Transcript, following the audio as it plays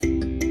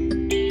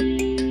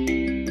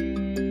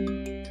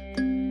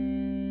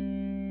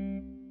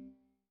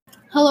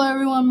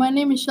everyone. My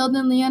name is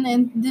Sheldon Leon,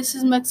 and this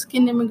is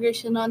Mexican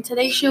Immigration. On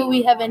today's show,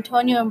 we have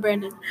Antonio and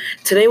Brandon.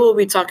 Today we'll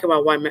be talking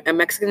about why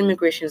Mexican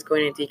immigration is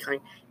going in decline.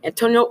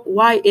 Antonio,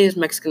 why is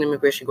Mexican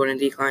immigration going in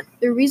decline?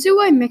 The reason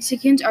why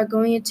Mexicans are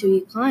going into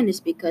decline is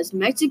because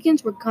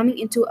Mexicans were coming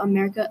into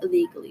America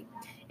illegally.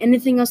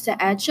 Anything else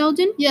to add,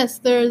 Sheldon? Yes,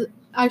 there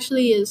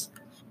actually is.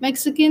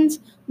 Mexicans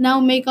now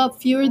make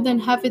up fewer than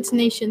half its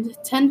nation,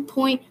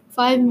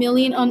 10.5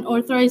 million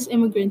unauthorized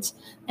immigrants.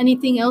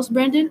 Anything else,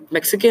 Brandon?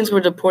 Mexicans were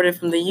deported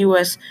from the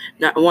U.S.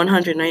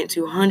 190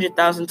 to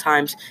 100,000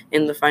 times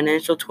in the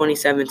financial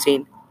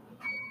 2017.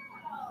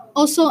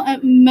 Also,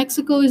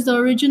 Mexico is the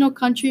original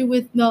country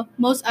with the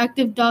most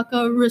active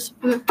DACA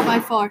recipients by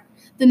far.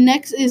 The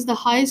next is the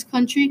highest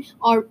country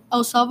are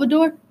El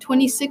Salvador,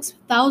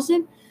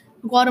 26,000,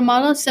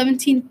 Guatemala,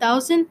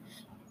 17,000,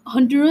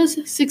 Honduras,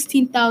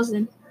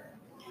 16,000.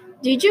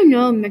 Did you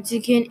know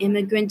Mexican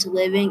immigrants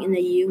living in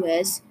the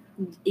U.S.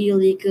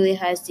 illegally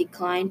has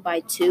declined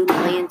by 2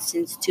 million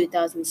since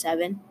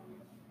 2007?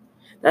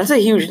 That's a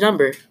huge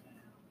number.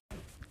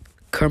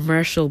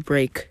 Commercial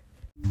break.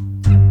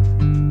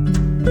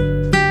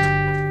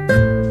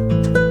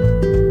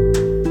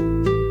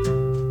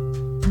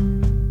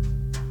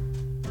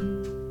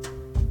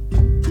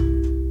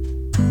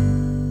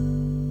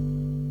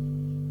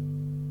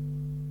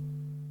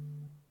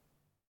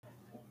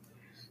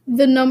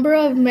 The number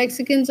of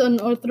Mexicans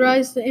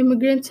unauthorized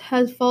immigrants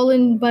has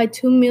fallen by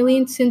 2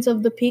 million since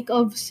of the peak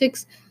of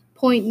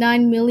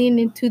 6.9 million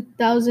in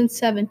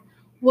 2007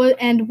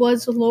 and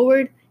was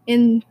lowered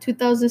in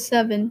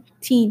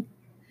 2017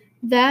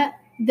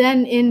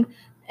 than in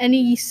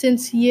any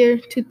since year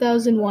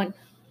 2001.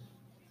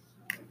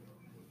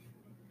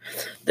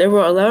 There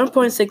were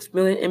 11.6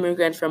 million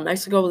immigrants from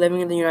Mexico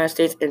living in the United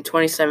States in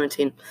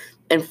 2017,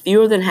 and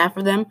fewer than half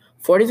of them,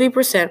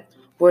 43%,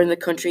 were in the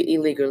country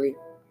illegally.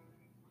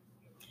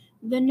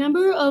 The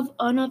number of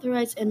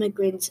unauthorized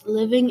immigrants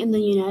living in the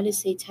United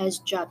States has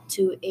dropped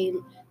to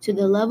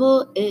the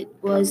level it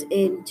was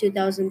in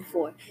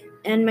 2004,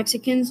 and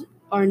Mexicans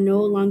are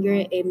no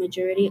longer a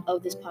majority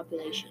of this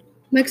population.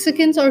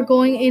 Mexicans are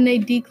going in a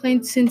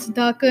decline since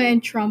DACA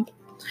and Trump.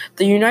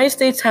 The United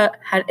States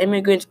had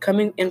immigrants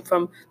coming in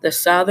from the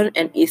Southern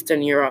and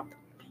Eastern Europe.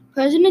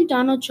 President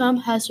Donald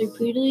Trump has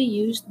repeatedly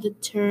used the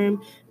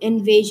term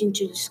invasion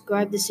to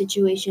describe the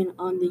situation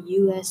on the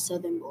U.S.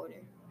 southern border.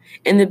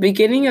 In the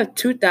beginning of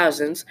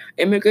 2000s,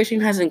 immigration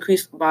has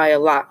increased by a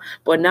lot,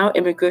 but now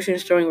immigration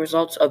is showing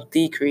results of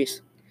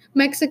decrease.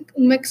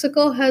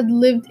 Mexico had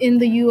lived in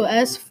the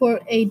U.S. for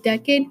a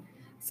decade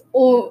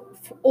or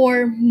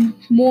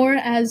more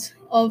as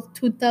of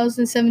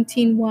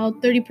 2017, while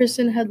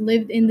 30% had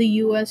lived in the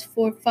U.S.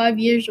 for 5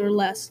 years or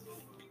less.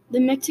 The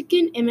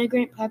Mexican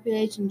immigrant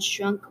population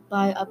shrunk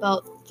by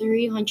about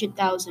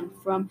 300,000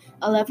 from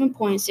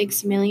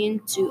 11.6 million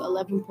to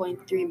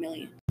 11.3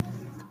 million.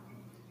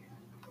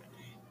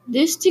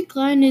 This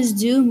decline is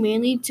due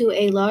mainly to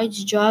a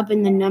large drop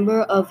in the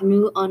number of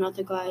new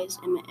unauthorized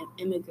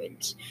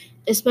immigrants,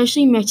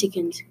 especially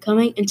Mexicans,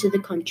 coming into the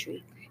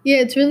country. Yeah,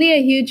 it's really a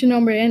huge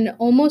number, and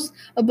almost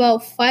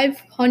about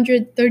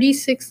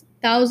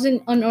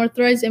 536,000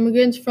 unauthorized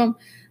immigrants from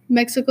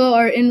Mexico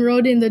are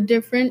enrolled in the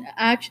Different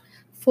Act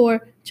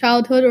for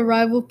Childhood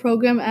Arrival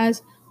program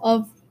as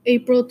of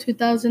April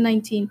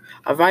 2019.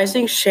 A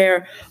rising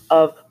share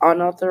of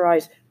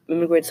unauthorized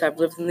immigrants have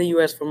lived in the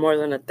U.S. for more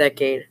than a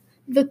decade.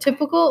 The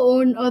typical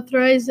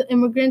unauthorized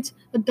immigrant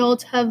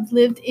adults have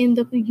lived in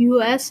the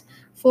U.S.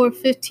 for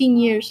 15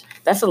 years.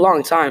 That's a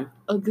long time.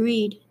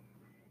 Agreed.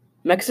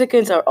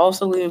 Mexicans are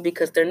also leaving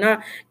because they're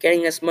not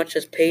getting as much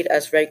as paid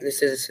as regular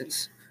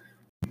citizens.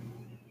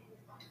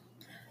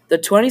 The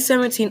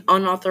 2017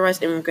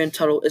 unauthorized immigrant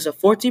total is a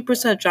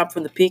 14% drop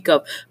from the peak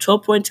of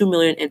 12.2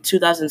 million in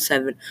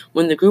 2007,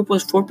 when the group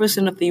was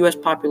 4% of the U.S.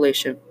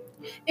 population.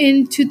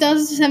 In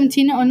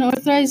 2017,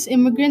 unauthorized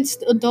immigrants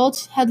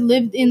adults had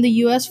lived in the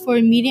U.S. for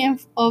a median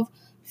of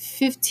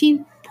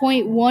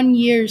 15.1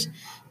 years,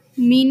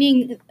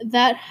 meaning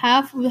that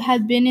half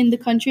had been in the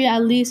country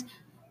at least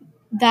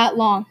that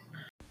long.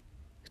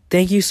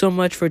 Thank you so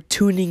much for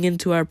tuning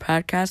into our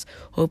podcast.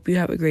 Hope you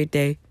have a great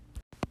day.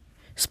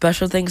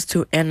 Special thanks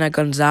to Ana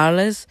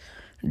Gonzalez,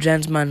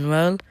 Jens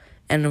Manuel,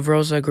 and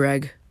Rosa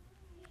Gregg.